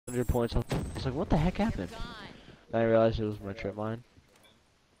100 points. I was like, what the heck happened? Then I realized it was my trip line.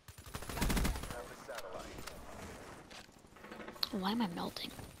 Why am I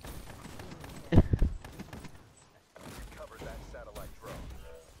melting?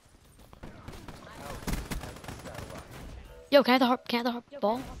 Yo, can I have the harp? Can I have the harp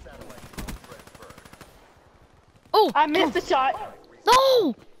ball? Oh! I missed the shot.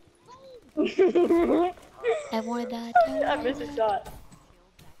 No! I wanted that. I missed a shot.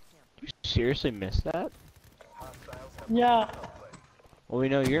 You seriously missed that? Yeah. Well, we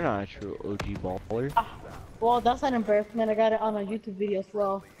know you're not a true OG baller. Well, that's an embarrassment. I got it on a YouTube video as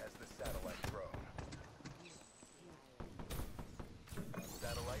well.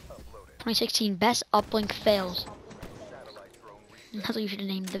 2016 best uplink fails. That's what you should have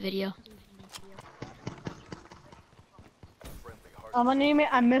named the video. I'm gonna name it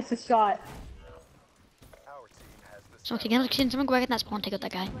I missed a shot. So, okay, can someone go back in that spawn and take out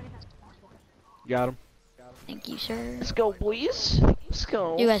that guy? Got him. Thank you, sir. Let's go, boys. Let's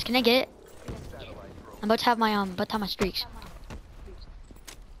go. You guys, can I get it? I'm about to have my streaks.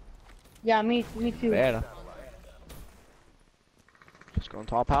 Yeah, me too. Bad. Let's go on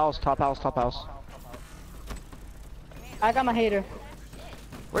top house, top house, top house. I got my hater.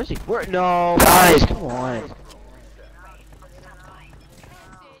 Where's he? Where? No, guys, come on.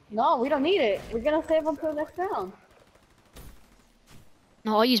 No, we don't need it. We're gonna save them for the next round.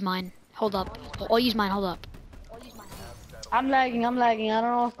 No, I'll use mine. Hold up. I'll use mine. Hold up. I'm lagging. I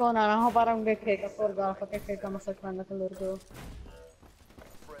don't know what's going on. I hope I don't get kicked. I swear to God, if I get kicked, I'm gonna start crying like a little girl.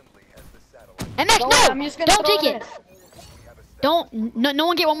 MX, Don't no! worry, I'm just gonna Don't throw take it! Don't, no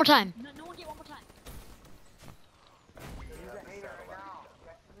one get one more time.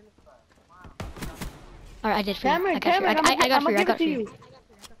 Alright, I did for you. Cameron, I got Cameron, for you. I got for you. I got for you.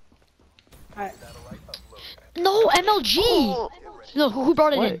 Alright. No, MLG! No, who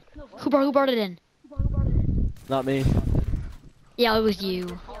brought it in? Who brought it in? Not me. Yeah, it was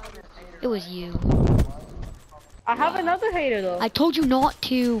you. It was you. I have another hater though. I told you not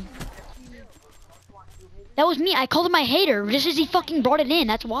to. That was me. I called him my hater just as he fucking brought it in.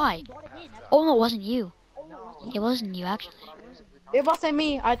 That's why. Oh no, it wasn't you. It wasn't you actually. It wasn't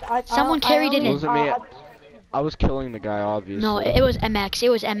me. Someone carried it It in. wasn't me. I was killing the guy, obviously. No, it was MX. It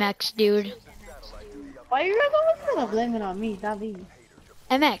was MX, dude. Why you guys always gonna blame it on me, not me?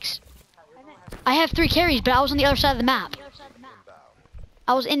 MX. I have 3 carries, but I was on the other side of the map.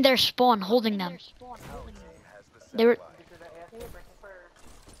 I was in their spawn holding them. They were.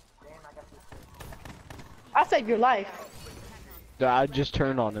 I saved your life. I just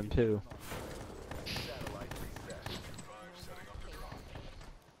turned on him too.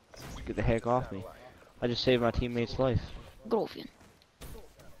 Get the heck off me. I just saved my teammate's life. Grofian.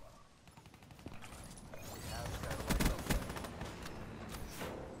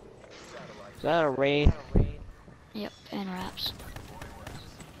 Is that a raid? Yep, and wraps.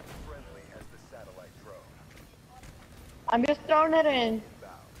 I'm just throwing it in.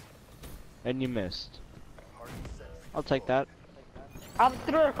 And you missed. I'll take that. I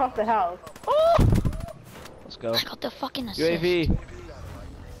threw it across the house. Let's go. I got the fucking assist. UAV.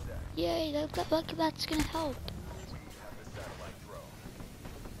 Yay, that's gonna help.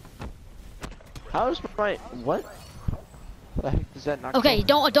 How's my what? The heck does that not? Okay,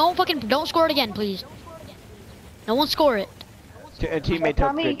 don't score it again, please. No one score it. A teammate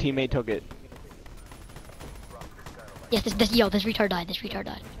took it. Teammate took it. Yes, this retard died. This retard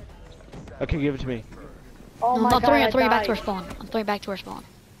died. Okay, give it to me. Oh No, my I'm God, throwing I it back to our died. spawn. I'm throwing it back to our spawn.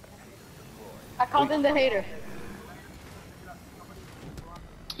 I called in the hater.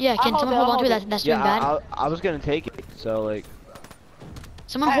 Yeah, can someone hold on to it? That's doing bad. I was gonna take it. So like.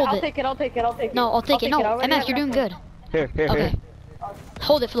 Someone hold I'll it. take it. I'll take it. No, I'll take it. No, I already MF, have you're doing it. good. Here. Okay.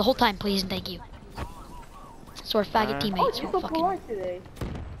 Hold it for the whole time, please, and thank you. So our faggot Oh, teammates you're will so fucking. polite today.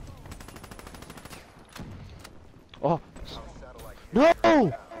 Oh. No!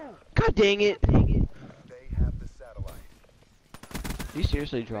 God dang it! You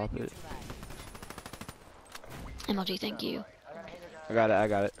seriously drop it? MLG, thank you. I got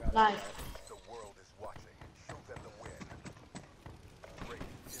it. Nice.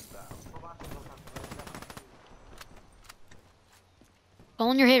 Call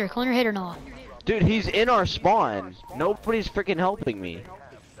on your hater, Noah. Dude, he's in our spawn. Nobody's freaking helping me.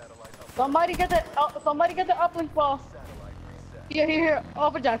 Somebody get the uplink ball. Here.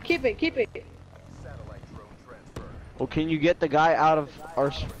 Overdrive. Keep it. Well, can you get the guy out of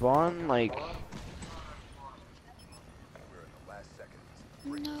our spawn? Like.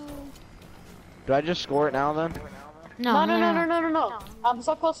 No. Do I just score it now then? No. I'm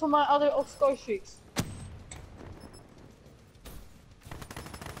so close to my other score streaks.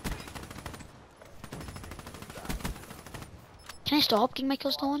 I stop getting my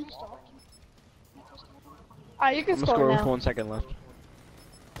kills stolen? Alright, you can I'm gonna score score with now. 1 second left.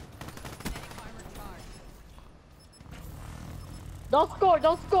 Don't score,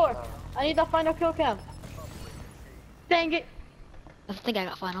 don't score. I need the final kill cam. Dang it. I think I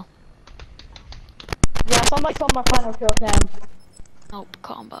got final. Yeah, somebody stole my final kill cam. Oh,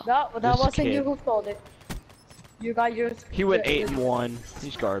 combo. That This wasn't you kid. who stole it. You got yours. He went Yeah, 8 and 1.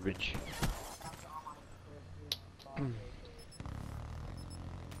 He's garbage.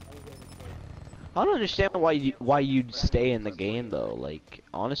 I don't understand why you'd stay in the game though. Like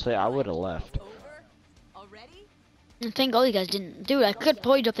honestly, I would have left. I think all you guys didn't. Dude, I could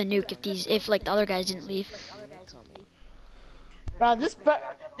probably drop the nuke if like the other guys didn't leave. Bro, this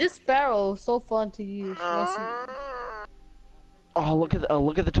barrel is so fun to use. Oh, look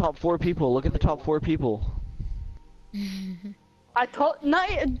at the top 4 people. Look at the top 4 people. I told not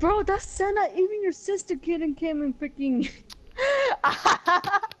bro, that's Senna. Even your sister kid and came and freaking.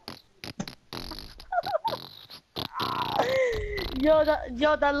 Yo,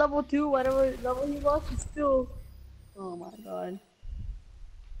 that level 2, whatever level he was, is still. Oh my god.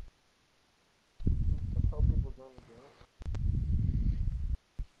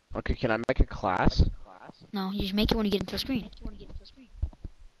 Okay, can I make a class? No, you just make it when you get into the screen.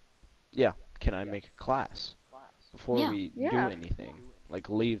 Yeah. Can I make a class before Yeah. we do Yeah. anything? Like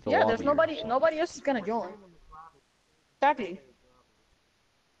leave the Yeah, lobby. there's nobody else is gonna join. Exactly.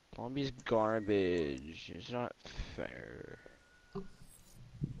 Lobby's garbage. It's not fair.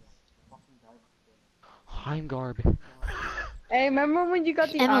 I'm garbage. Hey, remember when you got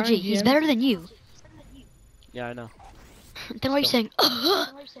the MLG, orange he's gem? better than you. Yeah, I know. Then why are you saying,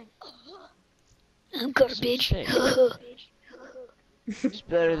 I'm garbage? Say. He's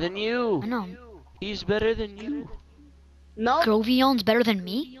better than you. I know. He's better than you. No. Grovion's better than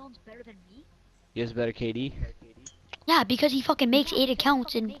me? He has better KD. Yeah, because he fucking makes 8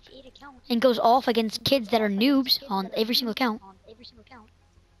 accounts and goes off against kids that are noobs on every single account.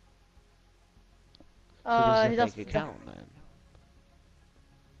 Who does He that does. make account then?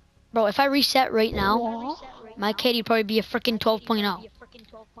 Bro, if I reset right now, my KD would probably be a freaking 12.0.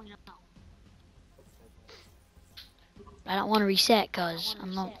 I don't want to reset because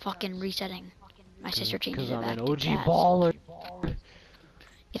I'm not fucking resetting. My sister changes Because it I'm back an to OG cats. baller.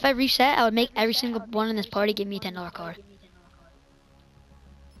 If I reset, I would make every single one in this party give me a $10 card.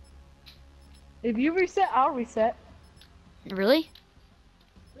 If you reset, I'll reset. Really?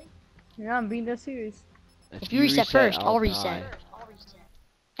 Yeah, I'm being that serious. If you reset first, I'll reset. die.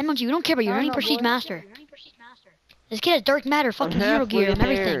 MLG, we don't care about you. I You're only know, Prestige boy. Master. This kid has Dark Matter, fucking Hero halfway Gear, and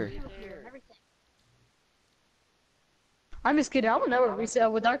everything. there. I'm just kidding. I will never reset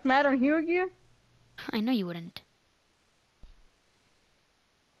with Dark Matter and Hero Gear. I know you wouldn't.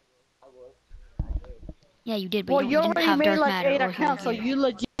 Yeah, you did, but Well, you you didn't already have made Dark like Matter 8 or Hero accounts, so Gear. you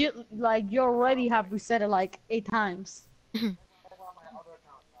legit like you already have reset it like 8 times.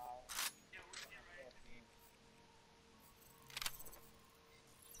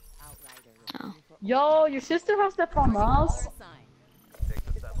 Oh. Yo, your sister has that from us.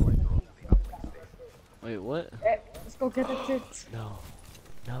 Wait, what? Let's go get the tits. No.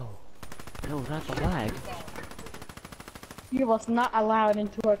 No. No, not the lag. You was not allowed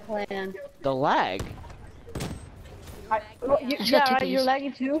into our clan. The lag? Yeah, right, you're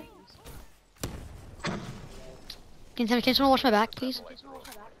lagging too. Can someone watch my back, please?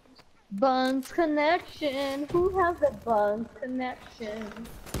 Buns connection. Who has the buns connection?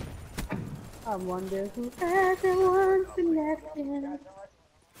 I wonder who has the buns connection.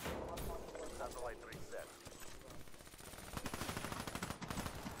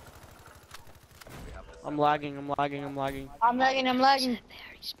 I'm lagging, I'm lagging, I'm lagging. I'm lagging.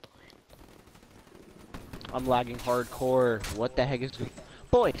 I'm lagging hardcore. What the heck is going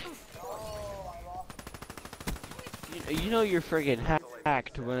Boy! You know you're friggin'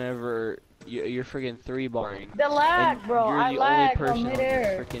 hacked whenever you're friggin' 3-barring. The lag, And bro. You're I the lag only from person on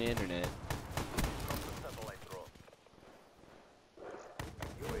midair. the frickin' internet.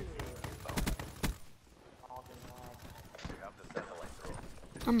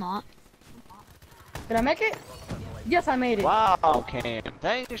 I'm not. Did I make it? Yes, I made it. Wow, Cam.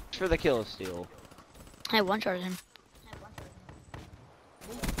 Thanks for the kill steal. I one-shotted him.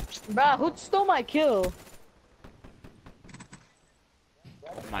 Bruh, who stole my kill?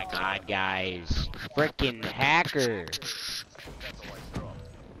 Oh my god, guys. Frickin' hacker.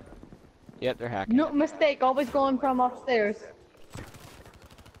 Yep, they're hacking. No mistake, always going from upstairs.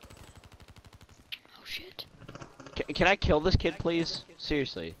 Oh shit. Can I kill this kid, please?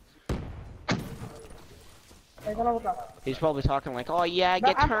 Seriously. He's probably talking like, oh yeah, Bruh,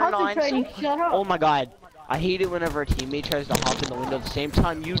 get I'm turned on. concentrating, shut up. Oh my god. I hate it whenever a teammate tries to hop in the window at the same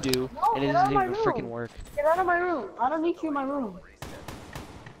time you do, No, and it get out doesn't of my even room. freaking work. Get out of my room. I don't need you in my room.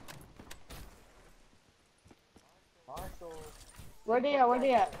 Where they at? Where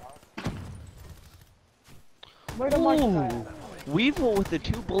they at? Where the market Ooh, at? Weevil with the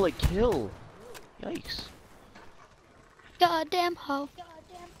 2-bullet kill. Yikes. Goddamn hoe.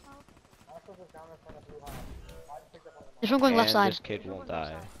 There's one going left And side. this kid won't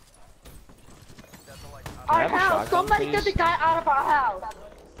die. Our I have a house. shotgun, Somebody get the please? guy out of our house.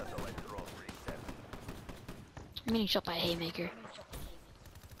 I'm getting shot by a haymaker.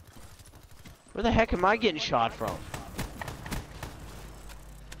 Where the heck am I getting shot from?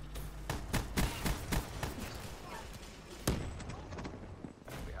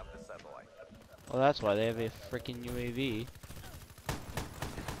 Well, that's why they have a freaking UAV.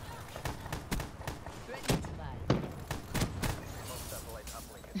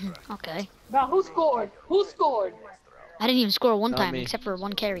 Okay. Bro, who scored? Who scored? I didn't even score one Not time me. except for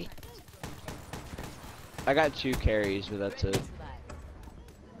one carry. I got 2 carries, but that's it.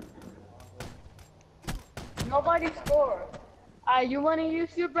 Nobody scored. You wanna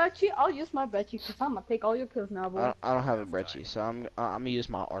use your Brecci? I'll use my Brecci because I'm gonna take all your kills now, boy. I don't have a Brecci, so I'm gonna use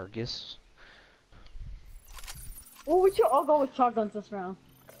my Argus. Well, we should all go with shotguns this round.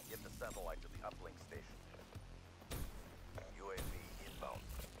 Get the satellite to the uplink station. UAV inbound.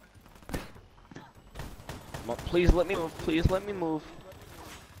 Please let me move. Please let me move.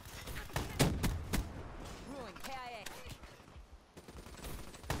 Ruin KIA.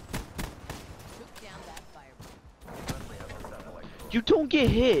 Took down that fireball. You don't get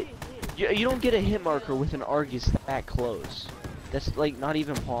hit. You don't get a hit marker with an Argus that close. That's like not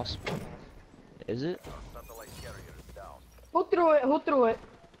even possible. Is it? Satellite carrier is down. Who threw it? Who threw it?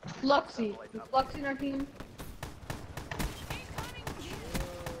 Luxy. Is Luxy in our team?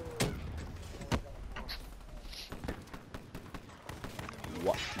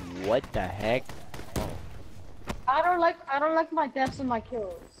 What the heck? Oh. I don't like my deaths and my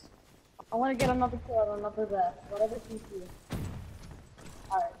kills. I want to get another kill or another death. Whatever suits you.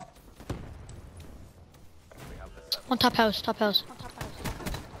 Alright. One top house, top house.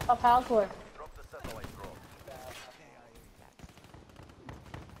 Up house where? Drop the satellite drone.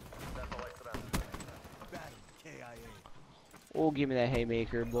 Satellite transfer. Oh, give me that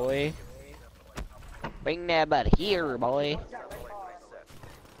haymaker, boy. Bring that butt here, boy.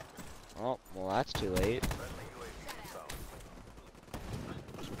 Oh, well, that's too late.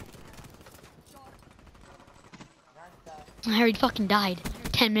 I already fucking died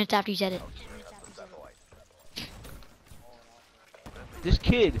 10 minutes after you said it. This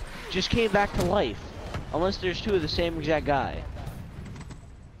kid just came back to life. Unless there's 2 of the same exact guy.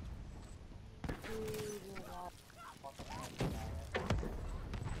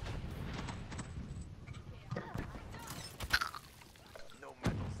 No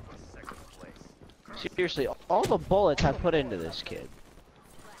medals for second place. Seriously, all the bullets I put into this kid.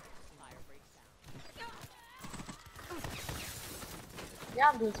 Yeah,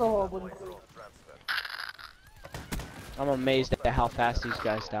 I'm doing so horrible. Drone transfer. I'm amazed at how fast these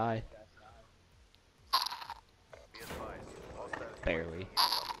guys die. Be advised. Hostile. Barely. We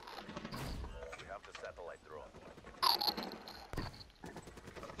have the satellite drone.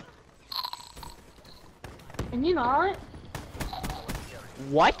 And you know it?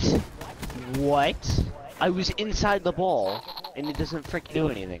 What? What? I was inside the ball, and it doesn't freaking do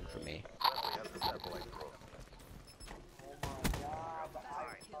anything for me. We have the satellite drone.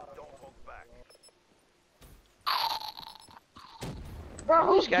 Don't hold back.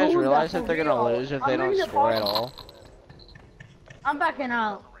 Bro, These guys who's doing realize that that they're for gonna real? lose if I'm they don't leaving the score at party. all. I'm backing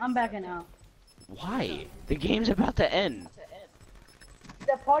out. I'm backing out. Why? The game's about to end.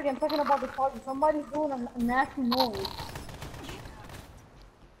 The party, I'm talking about the party. Somebody's doing a nasty noise.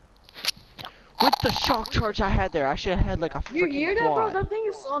 With the shock charge I had there, I should have had like a You freaking hear that, bro? quad. That thing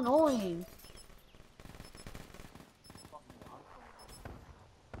is so annoying.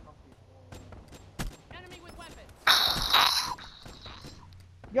 Enemy with weapon.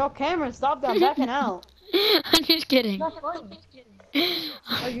 Yo, Cameron, stop that. I'm backing out. I'm just kidding. That's funny. Oh,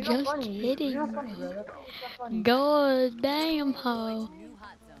 I'm you're not just funny. kidding. You're not funny, bro. That's not funny. God damn ho. New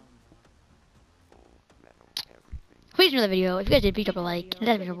hot zone. Please enjoy the video. If you guys did, please drop a like. And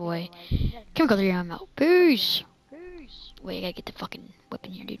that's your boy. Come go 3, I'm out. Peace. Wait, I gotta get the fucking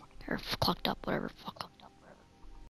weapon here, dude. Or clocked up, whatever. Fuck.